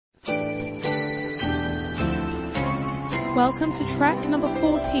Welcome to track number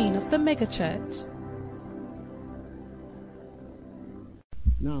 14 of the Mega Church.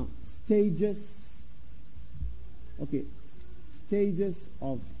 Now, stages. Okay, stages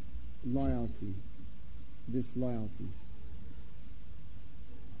of loyalty. Disloyalty.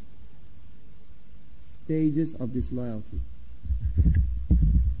 Stages of disloyalty.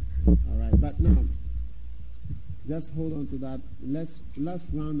 All right, but now, just hold on to that. Let's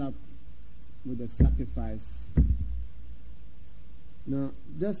round up with the sacrifice. Now,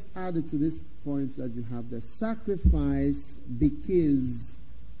 just add it to these points that you have. The sacrifice, because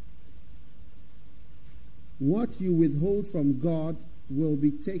what you withhold from God will be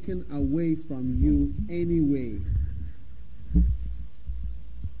taken away from you anyway.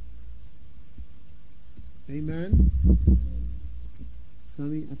 Amen?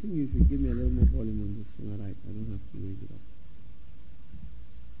 Sammy, I think you should give me a little more volume on this so that I don't have to raise it up.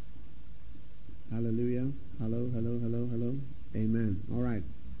 Hallelujah. Hello, hello, hello, hello. Amen. All right.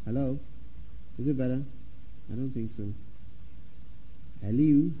 Hello. Is it better? I don't think so.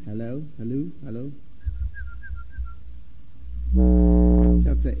 Hello, hello, hello, hello.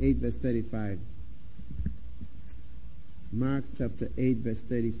 Chapter 8, verse 35. Mark chapter 8, verse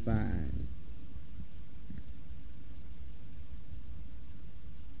 35.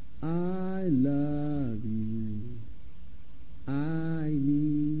 I love you. I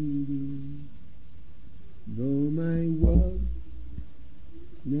need you. Though my world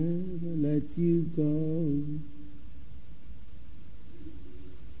never let you go.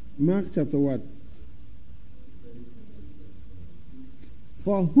 Mark chapter what?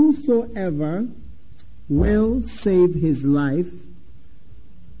 For whosoever will save his life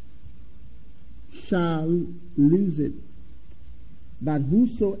shall lose it. But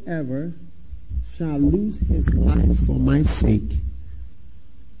whosoever shall lose his life for my sake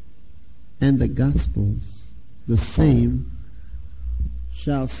and the gospel's, the same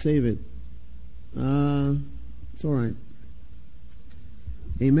shall save it. It's all right.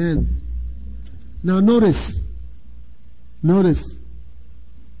 Amen. Now notice.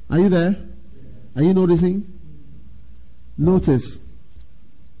 Are you there? Are you noticing? Notice.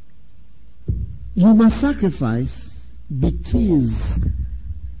 You must sacrifice because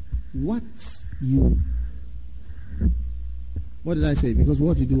what did I say? Because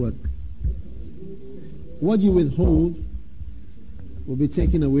what you do what? What you withhold will be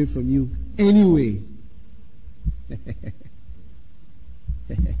taken away from you anyway.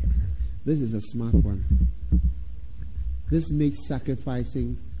 This is a smart one. This makes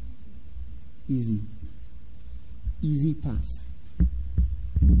sacrificing easy. Easy pass.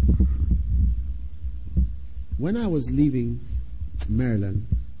 When I was leaving Maryland,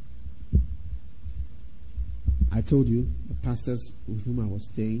 I told you the pastors with whom I was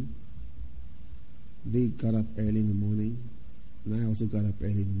staying, they got up early in the morning, and I also got up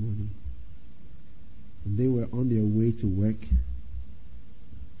early in the morning. And they were on their way to work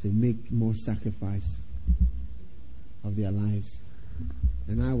to make more sacrifice of their lives.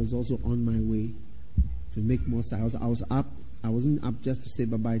 And I was also on my way to make more sacrifice. I was up. I wasn't up just to say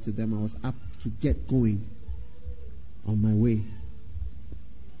bye-bye to them. I was up to get going on my way.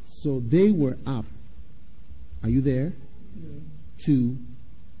 So they were up. Are you there? Yeah.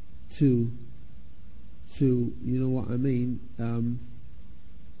 To you know what I mean?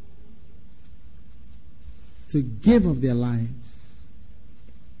 To give of their lives.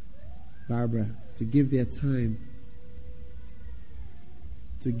 Barbara, to give their time.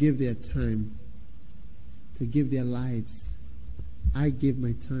 To give their time. To give their lives. I gave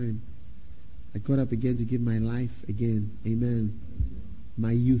my time. I got up again to give my life again. Amen.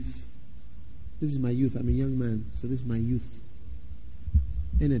 My youth. This is my youth. I'm a young man, so this is my youth.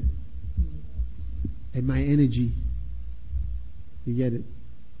 In it. And my energy. You get it?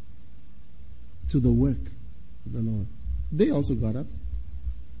 To the work of the Lord. They also got up.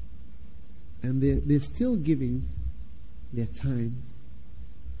 And they're still giving their time,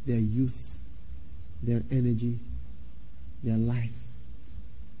 their youth, their energy, their life.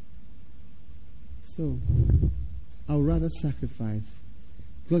 So, I would rather sacrifice.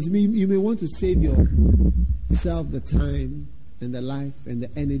 Because you may want to save yourself the time and the life and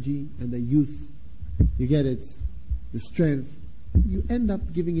the energy and the youth. You get it? The strength. You end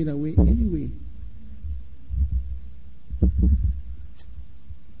up giving it away anyway.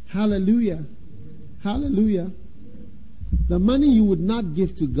 Hallelujah. Hallelujah. The money you would not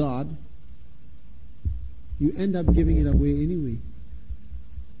give to God, you end up giving it away anyway.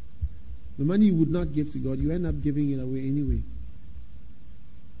 The money you would not give to God, you end up giving it away anyway.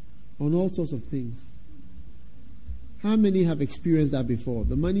 On all sorts of things. How many have experienced that before?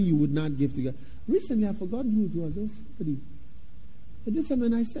 The money you would not give to God. Recently, I forgot who it was. There was somebody. I did something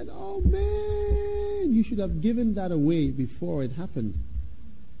and I said, oh man, you should have given that away before it happened.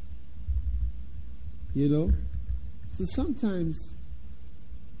 You know? So sometimes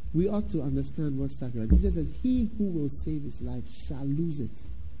we ought to understand what sacrifice. Jesus says, he who will save his life shall lose it.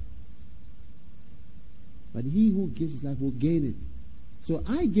 But he who gives his life will gain it. So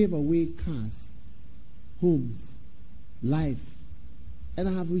I gave away cars, homes, life, and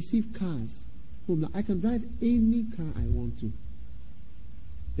I have received cars. I can drive any car I want to.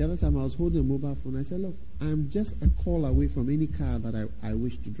 The other time I was holding a mobile phone, I said, look, I'm just a call away from any car that I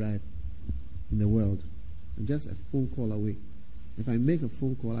wish to drive in the world. I'm just a phone call away. If I make a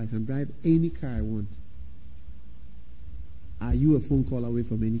phone call, I can drive any car I want. Are you a phone call away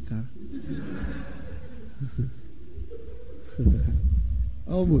from any car?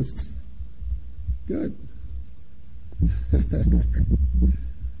 Almost. Good.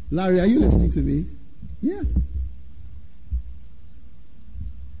 Larry, are you listening to me? Yeah.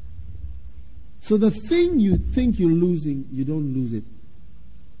 So the thing you think you're losing, you don't lose it.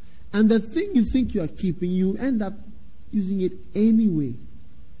 And the thing you think you are keeping, you end up using it anyway.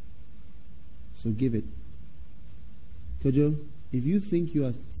 So give it. Kojo, if you think you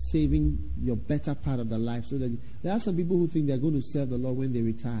are saving your better part of the life, so that there are some people who think they're going to serve the Lord when they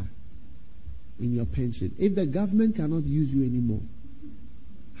retire in your pension. If the government cannot use you anymore,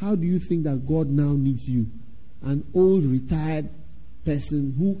 how do you think that God now needs you? An old retired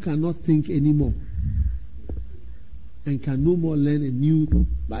person who cannot think anymore and can no more learn a new.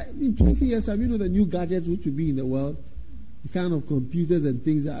 But in 20 years time, you know the new gadgets which will be in the world, the kind of computers and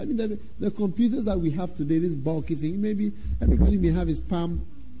things. I mean, the computers that we have today, this bulky thing, maybe everybody may have his palm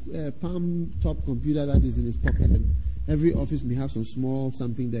top computer that is in his pocket, and every office may have some small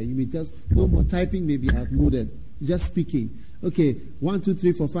something there. You may just no more typing, may be outmoded, just speaking. Okay, 1, 2,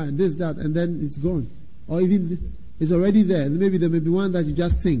 3, 4, 5, this, that, and then it's gone, or even it's already there. And maybe there may be one that you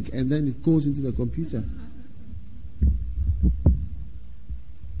just think, and then it goes into the computer.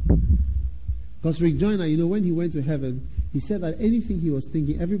 Because Rick Joyner, you know, when he went to heaven, he said that anything he was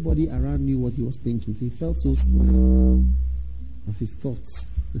thinking, everybody around knew what he was thinking. So he felt so smart of his thoughts.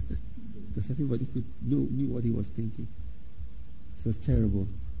 Because everybody knew what he was thinking. It was terrible.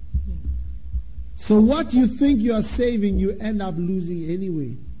 So what you think you are saving, you end up losing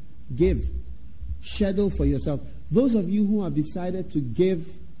anyway. Give. Schedule for yourself. Those of you who have decided to give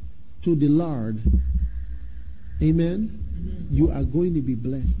to the Lord, amen, you are going to be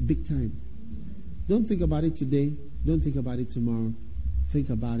blessed big time. Don't think about it today. Don't think about it tomorrow. Think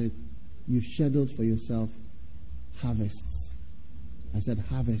about it. You've scheduled for yourself harvests. I said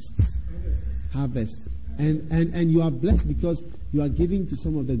harvests. Harvests. And you are blessed because you are giving to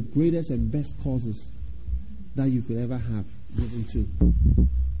some of the greatest and best causes that you could ever have given to.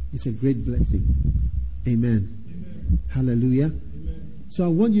 It's a great blessing. Amen. Amen. Hallelujah. Amen. So I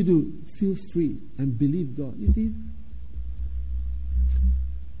want you to feel free and believe God. You see,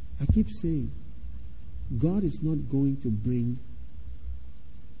 I keep saying, God is not going to bring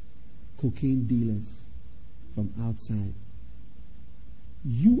cocaine dealers from outside.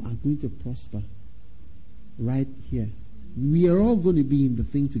 You are going to prosper right here. We are all going to be in the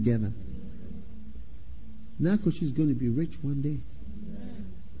thing together. Nako, she's going to be rich one day.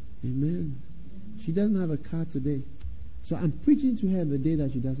 Amen. She doesn't have a car today. So I'm preaching to her the day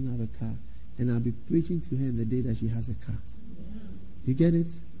that she doesn't have a car. And I'll be preaching to her the day that she has a car. You get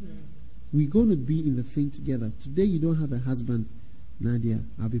it? We're going to be in the thing together. Today you don't have a husband, Nadia.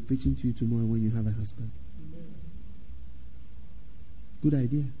 I'll be preaching to you tomorrow when you have a husband. Good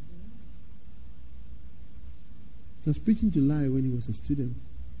idea. I was preaching to Larry when he was a student.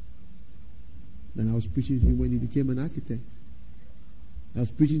 Then I was preaching to him when he became an architect. I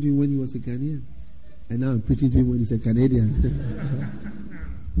was preaching to him when he was a Ghanaian. And now I'm preaching to him when he's a Canadian.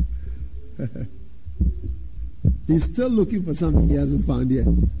 He's still looking for something he hasn't found yet.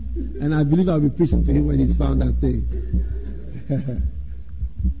 And I believe I'll be preaching to him when he's found that thing.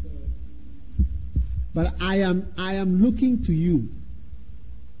 But I am looking to you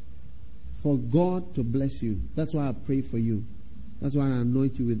for God to bless you. That's why I pray for you. That's why I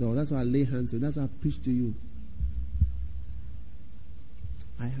anoint you with oil. That's why I lay hands on you. That's why I preach to you.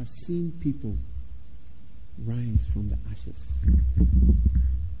 I have seen people rise from the ashes.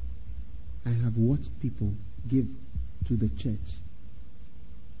 I have watched people give to the church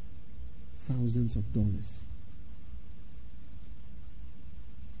thousands of dollars.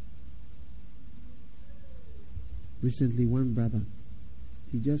 Recently, one brother,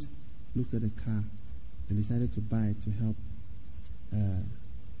 he just looked at a car and decided to buy it to help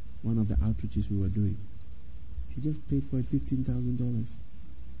one of the outreaches we were doing. He just paid for it $15,000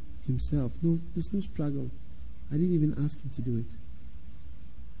 himself. No, there's no struggle. I didn't even ask him to do it.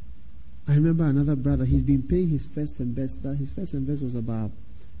 I remember another brother, he's been paying his first and best. His first and best was about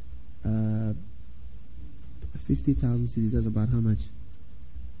 50,000 cedis. That's about how much?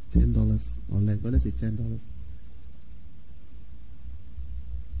 $10 or less. But let's say $10.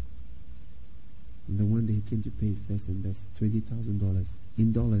 And then one day he came to pay his first and best, $20,000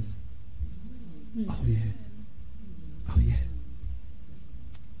 in dollars. Oh yeah. Oh yeah.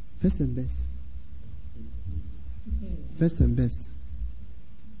 First and best. First and best.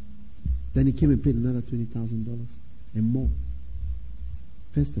 Then he came and paid another $20,000 and more.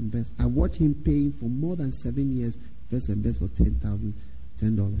 First and best. I watched him paying for more than 7 years. First and best for $10.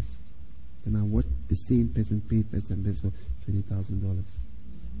 Then I watched the same person pay first and best for $20,000.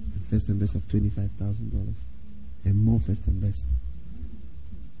 And first and best of $25,000. And more first and best.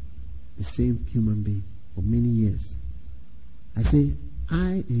 The same human being for many years. I say,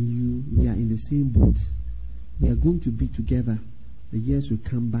 I and you, we are in the same boat. We are going to be together. The years will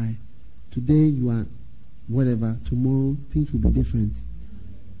come by. Today you are whatever. Tomorrow things will be different.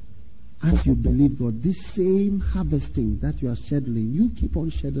 As you believe God, this same harvesting that you are scheduling, you keep on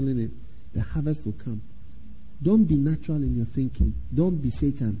scheduling it. The harvest will come. Don't be natural in your thinking. Don't be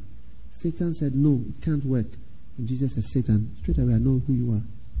Satan. Satan said, no, it can't work. And Jesus said, Satan, straight away I know who you are.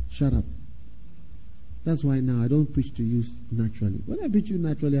 Shut up. That's why now I don't preach to you naturally. When I preach to you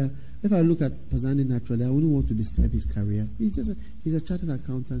naturally, if I look at Pazani naturally, I wouldn't want to disturb his career. He's a chartered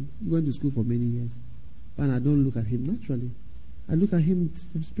accountant. He went to school for many years. But I don't look at him naturally. I look at him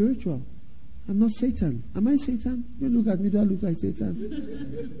spiritual. I'm not Satan. Am I Satan? You look at me, do I look like Satan?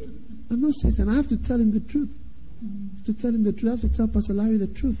 I'm not Satan. I have to tell him the truth. I have to tell him the truth. I have to tell Pastor Larry the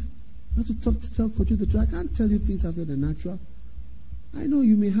truth. I have to tell Coach the truth. I can't tell you things after the natural. I know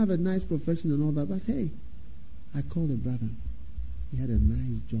you may have a nice profession and all that, but hey, I called a brother. He had a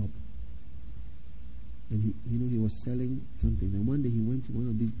nice job. And he was selling something. And one day he went to one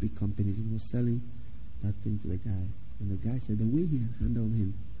of these big companies and he was selling that thing to the guy. And the guy said the way he had handled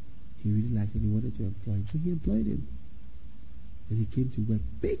him, he really liked it. He wanted to employ him. So he employed him. And he came to work.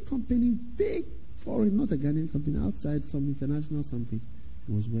 Big company, big foreign, not a Ghanaian company, outside some international something.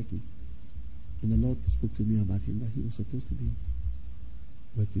 He was working. And the Lord spoke to me about him, that he was supposed to be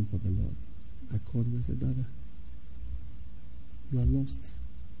working for the Lord. I called him and said, brother, you are lost.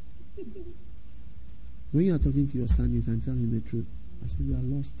 When you are talking to your son, you can tell him the truth. I said, you are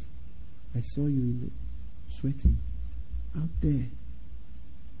lost. I saw you in the sweating out there.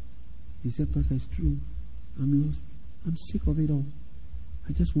 He said, Pastor, it's true. I'm lost. I'm sick of it all.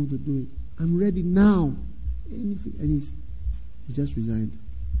 I just want to do it. I'm ready now. And he just resigned.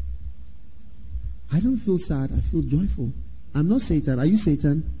 I don't feel sad. I feel joyful. I'm not Satan. Are you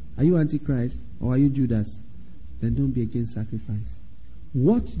Satan? Are you Antichrist? Or are you Judas? Then don't be against sacrifice.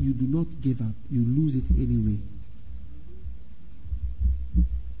 What you do not give up, you lose it anyway.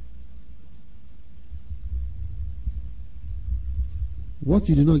 What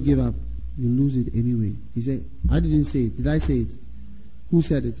you do not give up, you lose it anyway. He said, I didn't say it. Did I say it? Who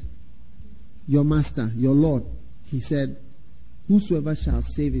said it? Your master, your Lord. He said, whosoever shall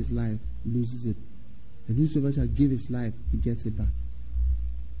save his life loses it. And whosoever shall give his life, he gets it back.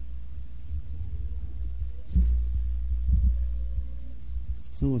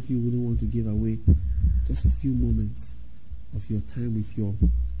 Some of you wouldn't want to give away just a few moments of your time with your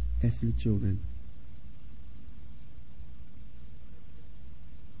earthly children.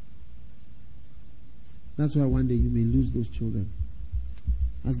 That's why one day you may lose those children.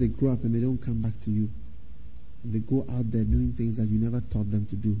 As they grow up and they don't come back to you. And they go out there doing things that you never taught them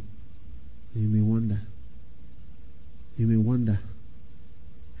to do. And you may wonder. You may wonder,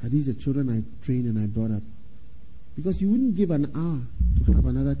 are these the children I trained and I brought up? Because you wouldn't give an hour to have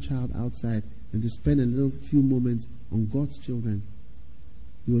another child outside and to spend a little few moments on God's children.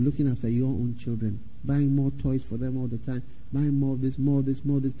 You were looking after your own children, buying more toys for them all the time, buying more of this,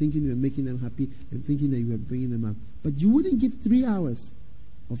 thinking you were making them happy and thinking that you were bringing them up. But you wouldn't give 3 hours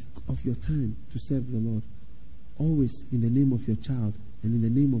of your time to serve the Lord. Always in the name of your child and in the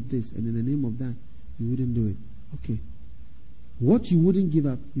name of this and in the name of that. You wouldn't do it. Okay. What you wouldn't give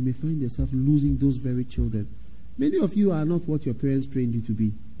up, you may find yourself losing those very children. Many of you are not what your parents trained you to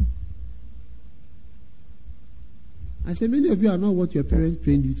be. I say many of you are not what your parents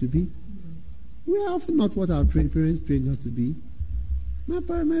trained you to be. We are often not what our parents trained us to be. My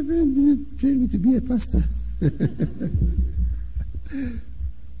parents didn't train me to be a pastor.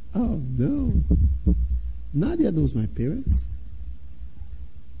 Oh no. Nadia knows my parents.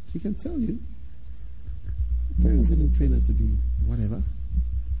 She can tell you. My parents didn't train us to be whatever.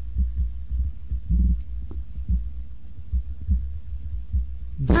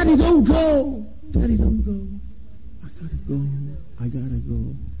 Daddy, don't go. Daddy, don't go. I gotta go. I gotta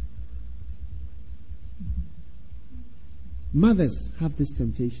go. Mothers have this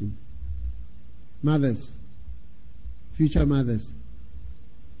temptation. Mothers, future mothers,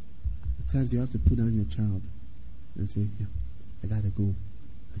 at times you have to put down your child and say, yeah, I gotta go.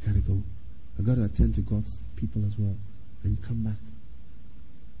 I gotta go. I gotta attend to God's people as well and come back.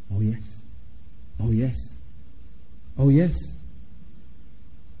 Oh yes. Oh yes. Oh yes.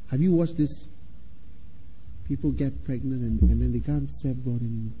 Have you watched this? People get pregnant and then they can't serve God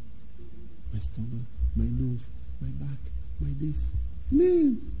anymore. My stomach, my nose, my back, my this.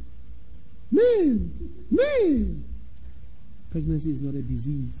 Man. Pregnancy is not a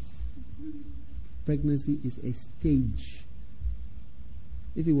disease. Pregnancy is a stage.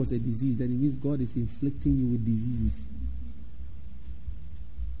 If it was a disease, then it means God is inflicting you with diseases.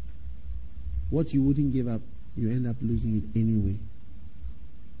 What you wouldn't give up, you end up losing it anyway.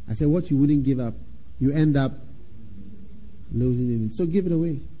 I said what you wouldn't give up, you end up losing it. So give it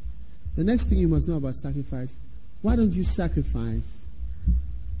away. The next thing you must know about sacrifice, why don't you sacrifice?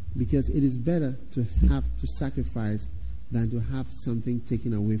 Because it is better to have to sacrifice than to have something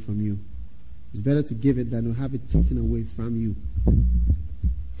taken away from you. It's better to give it than to have it taken away from you.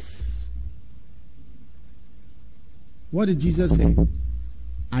 What did Jesus say?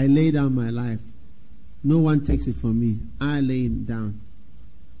 I lay down my life. No one takes it from me. I lay it down.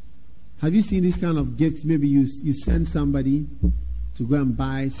 Have you seen this kind of gifts? Maybe you send somebody to go and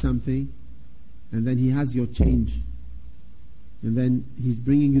buy something, and then he has your change. And then he's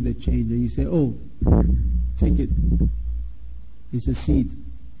bringing you the change, and you say, oh, take it. It's a seed.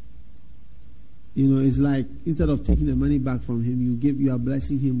 You know, it's like, instead of taking the money back from him, you are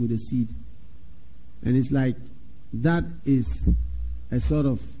blessing him with a seed. And it's like, that is a sort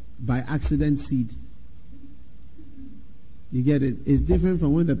of by accident seed. You get it? It's different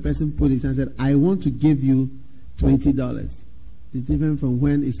from when the person put his hand and said, I want to give you $20. It's different from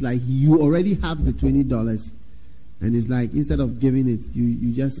when it's like you already have the $20. And it's like, instead of giving it,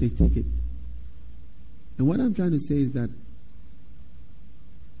 you just say, take it. And what I'm trying to say is that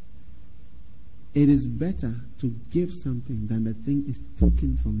it is better to give something than the thing is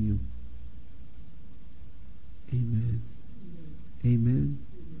taken from you. Amen. Amen.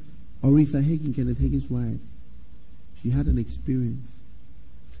 Aretha Hagin, Kenneth Hagin's wife, she had an experience.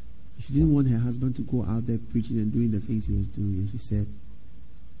 She didn't want her husband to go out there preaching and doing the things he was doing. And she said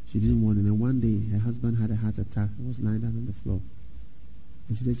she didn't want it. And one day her husband had a heart attack and was lying down on the floor.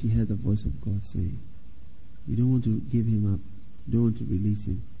 And she said she heard the voice of God saying, you don't want to give him up. You don't want to release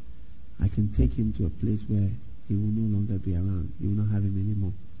him. I can take him to a place where he will no longer be around. You will not have him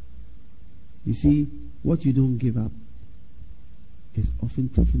anymore. You see, what you don't give up is often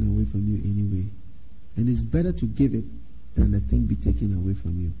taken away from you anyway. And it's better to give it than the thing be taken away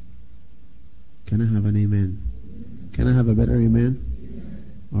from you. Can I have an amen? Can I have a better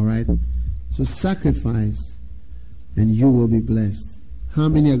amen? All right. So sacrifice and you will be blessed. How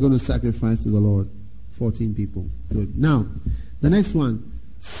many are going to sacrifice to the Lord? 14 people. Good. Now, the next one.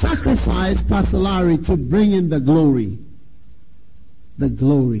 Sacrifice, Pastor Larry, to bring in the glory. The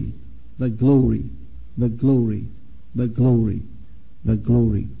glory. The glory. The glory. The glory. The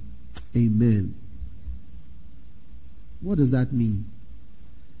glory. Amen. What does that mean?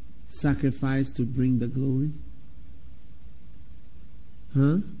 Sacrifice to bring the glory?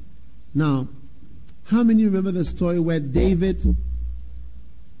 Huh? Now, how many remember the story where David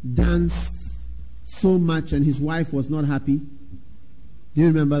danced so much and his wife was not happy? Do you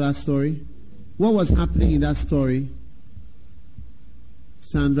remember that story? What was happening in that story?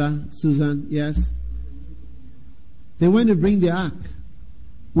 Sandra, Susan, yes? They went to bring the ark,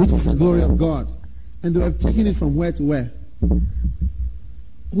 which is the glory of God. And they were taking it from where to where?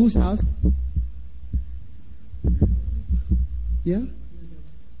 Whose house? Yeah?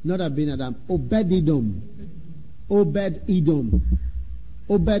 Not Abinadab. Obed-Edom. Obed-Edom.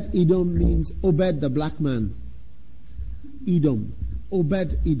 Obed-Edom means Obed the black man. Edom.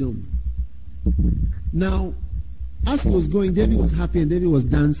 Obed-Edom. Now, as he was going, David was happy and David was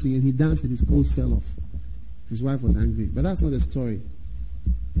dancing, and he danced and his clothes fell off. His wife was angry. But that's not the story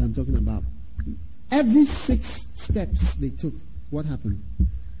that I'm talking about. Every 6 steps they took, what happened?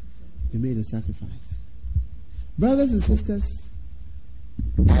 They made a sacrifice. Brothers and sisters,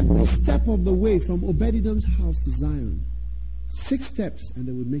 every step of the way from Obed-Edom's house to Zion, 6 steps and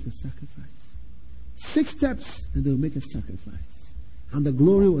they would make a sacrifice. 6 steps and they would make a sacrifice. And the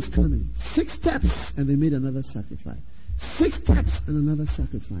glory was coming. 6 steps and they made another sacrifice. 6 steps and another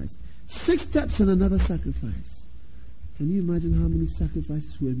sacrifice. 6 steps and another sacrifice. Can you imagine how many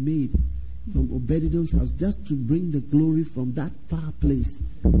sacrifices were made from Obed-Edom's house just to bring the glory from that far place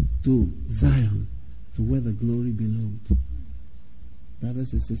to Zion, to where the glory belonged.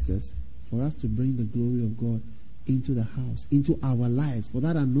 Brothers and sisters, for us to bring the glory of God into the house, into our lives, for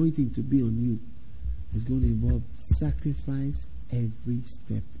that anointing to be on you, is going to involve sacrifice every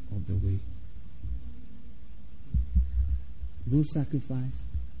step of the way. No sacrifice,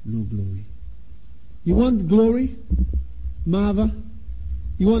 no glory. You want glory, Marva?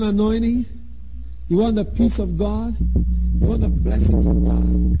 You want anointing? You want the peace of God? You want the blessings of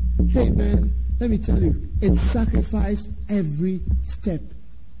God? Hey man, let me tell you, it's sacrifice every step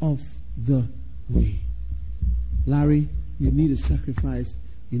of the way. Larry, you need a sacrifice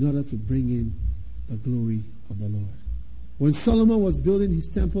in order to bring in the glory of the Lord. When Solomon was building his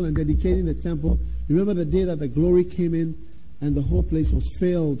temple and dedicating the temple, remember the day that the glory came in and the whole place was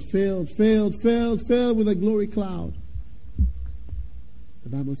filled with a glory cloud. The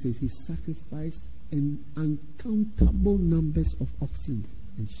Bible says he sacrificed an uncountable numbers of oxen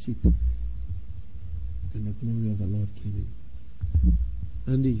and sheep. And the glory of the Lord came in.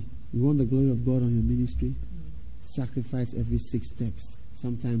 Andy, you want the glory of God on your ministry? Sacrifice every 6 steps.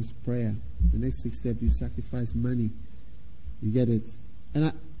 Sometimes prayer. The next 6 steps, you sacrifice money. You get it?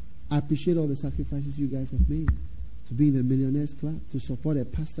 And I appreciate all the sacrifices you guys have made. To be in a millionaires club, to support a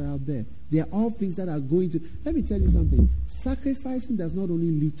pastor out there. They are all things that are going to... Let me tell you something. Sacrificing does not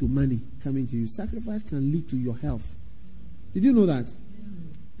only lead to money coming to you. Sacrifice can lead to your health. Did you know that?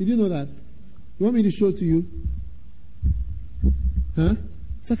 Did you know that? You want me to show it to you? Huh?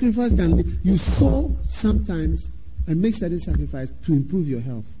 Sacrifice can lead... You sow sometimes and make certain sacrifice to improve your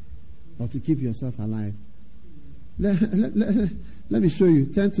health or to keep yourself alive. Let me show you.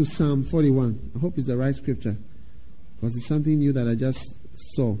 Turn to Psalm 41. I hope it's the right scripture. Because it's something new that I just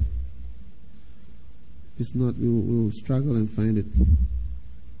saw. If it's not, we'll struggle and find it.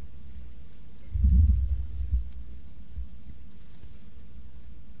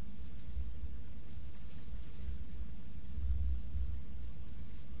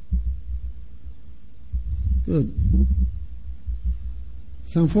 Good.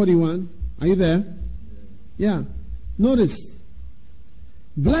 Psalm 41. Are you there? Yeah. Notice.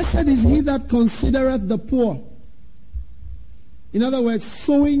 Blessed is he that considereth the poor. In other words,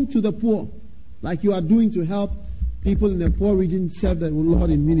 sowing to the poor, like you are doing to help people in the poor region serve the Lord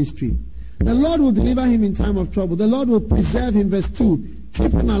in ministry. The Lord will deliver him in time of trouble. The Lord will preserve him, verse 2,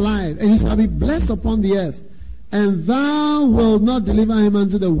 keep him alive, and he shall be blessed upon the earth. And thou wilt not deliver him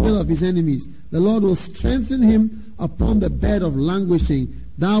unto the will of his enemies. The Lord will strengthen him upon the bed of languishing.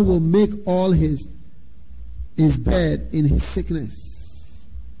 Thou wilt make all his bed in his sickness.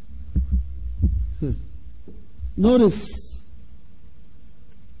 Notice,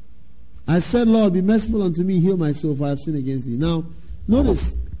 I said, Lord, be merciful unto me, heal my soul, for I have sinned against thee. Now,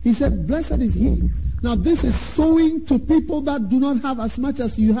 notice, he said, blessed is he. Now, this is sowing to people that do not have as much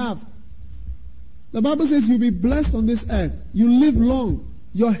as you have. The Bible says you'll be blessed on this earth. You live long.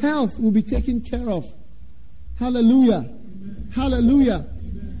 Your health will be taken care of. Hallelujah. Amen. Hallelujah.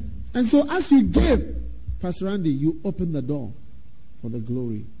 Amen. And so as you give, Pastor Andy, you open the door for the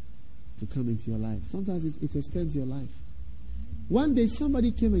glory to come into your life. Sometimes it extends your life. One day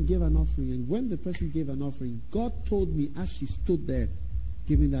somebody came and gave an offering, and when the person gave an offering, God told me as she stood there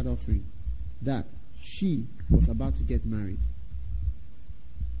giving that offering that she was about to get married.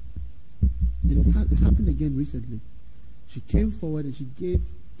 And it's happened again recently. She came forward and she gave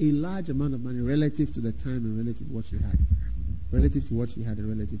a large amount of money relative to the time and relative to what she had. Relative to what she had and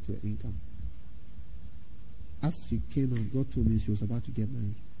relative to her income. As she came out, God told me she was about to get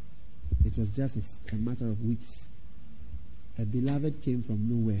married. It was just a matter of weeks. Her beloved came from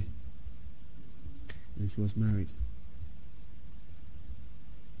nowhere. And she was married.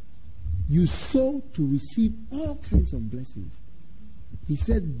 You sow to receive all kinds of blessings. He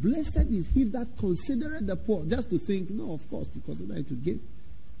said, blessed is he that considereth the poor. Just to think, no, of course, to consider it to give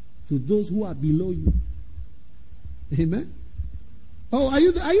to those who are below you. Amen. Oh, are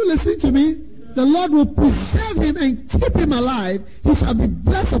you listening to me? The Lord will preserve him and keep him alive. He shall be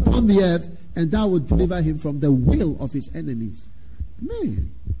blessed upon the earth, and thou will deliver him from the will of his enemies.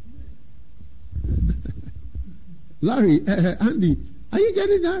 Man. Larry, Andy, are you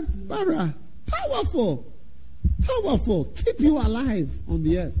getting that? Barbara, powerful. Powerful. Keep you alive on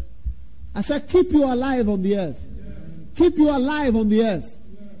the earth. I said, keep you alive on the earth. Yeah. Keep you alive on the earth.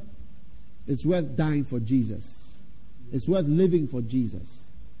 Yeah. It's worth dying for Jesus. It's worth living for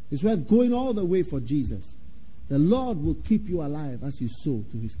Jesus. It's worth going all the way for Jesus. The Lord will keep you alive as you sow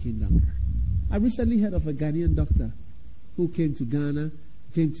to his kingdom. I recently heard of a Ghanaian doctor who came to Ghana,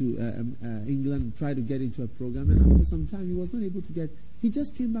 came to England, and tried to get into a program, and after some time he was not able to get He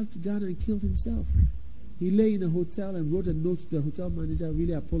just came back to Ghana and killed himself. He lay in a hotel and wrote a note to the hotel manager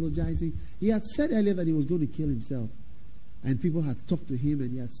really apologizing. He had said earlier that he was going to kill himself. And people had talked to him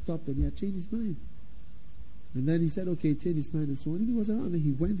and he had stopped and he had changed his mind. And then he said, okay, change his mind and so on. And he was around and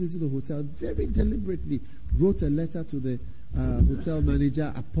he went into the hotel very deliberately, wrote a letter to the hotel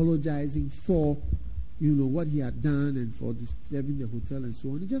manager apologizing for, what he had done and for disturbing the hotel and so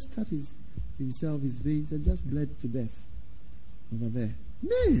on. He just cut himself, his veins, and just bled to death over there.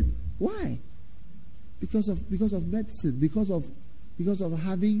 Man, why? Because of medicine, because of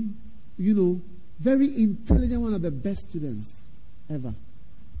having, very intelligent, one of the best students ever,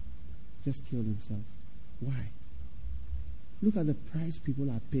 just killed himself. Why? Look at the price people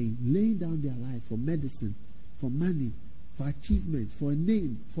are paying, laying down their lives for medicine, for money, for achievement, for a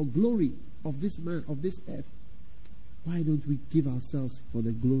name, for glory of this man, of this earth. Why don't we give ourselves for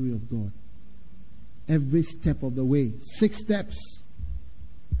the glory of God? Every step of the way. 6 steps.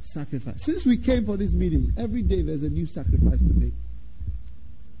 Sacrifice. Since we came for this meeting, every day there's a new sacrifice to make.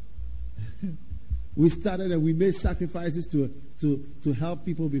 We started and we made sacrifices to help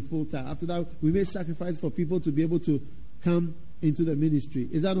people be full-time. After that, we made sacrifices for people to be able to come into the ministry.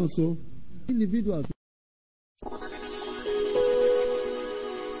 Is that also? Individuals.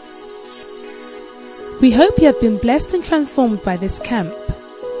 We hope you have been blessed and transformed by this camp.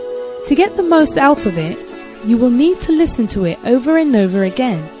 To get the most out of it, you will need to listen to it over and over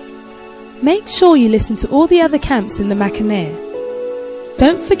again. Make sure you listen to all the other camps in the Mackinac.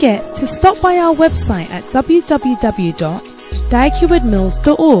 Don't forget to stop by our website at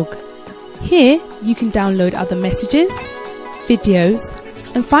www.daghewittmills.org. Here you can download other messages, videos,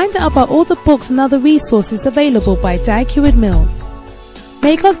 and find out about all the books and other resources available by Dag Heward Mills.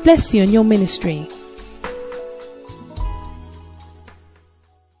 May God bless you in your ministry.